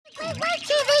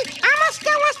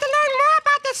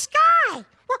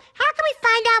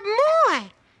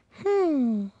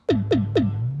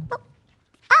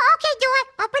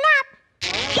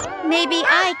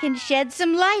shed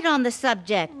some light on the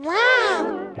subject.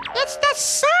 Wow! It's the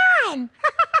sun!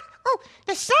 Oh,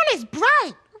 the sun is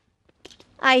bright.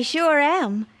 I sure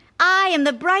am. I am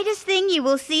the brightest thing you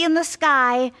will see in the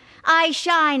sky. I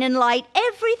shine and light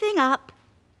everything up.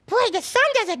 Boy, the sun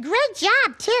does a great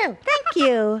job, too. Thank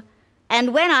you.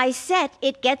 And when I set,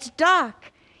 it gets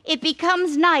dark. It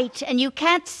becomes night, and you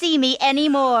can't see me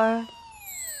anymore.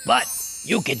 But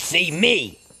you can see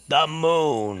me, the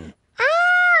moon.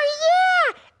 Oh,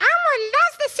 yeah! Elmo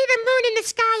loves to see the moon in the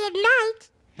sky at night.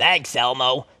 Thanks,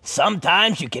 Elmo.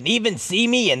 Sometimes you can even see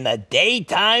me in the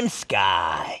daytime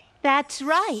sky. That's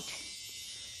right.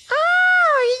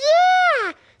 Oh,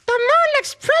 yeah! The moon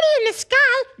looks pretty in the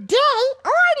sky, day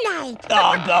or night.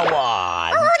 Oh, go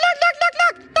on. Oh, look!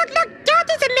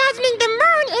 Dorothy's imagining the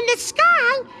moon in the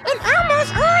sky and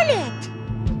Elmo's on it.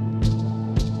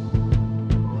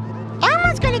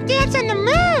 Elmo's gonna dance on the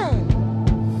moon.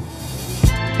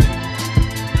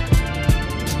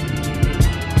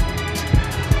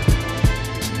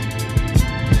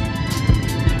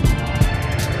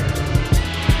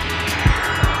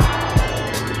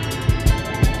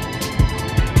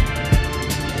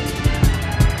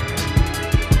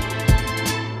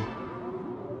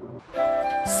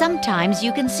 Sometimes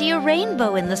you can see a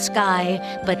rainbow in the sky,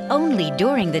 but only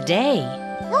during the day.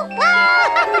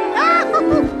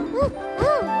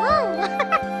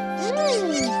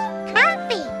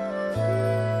 Comfy.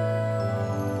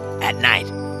 At night,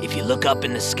 if you look up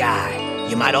in the sky,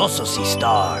 you might also see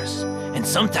stars. And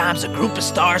sometimes a group of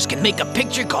stars can make a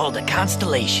picture called a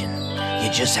constellation.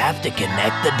 You just have to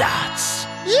connect the dots.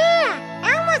 Yeah,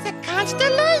 Elmo's a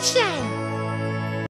constellation.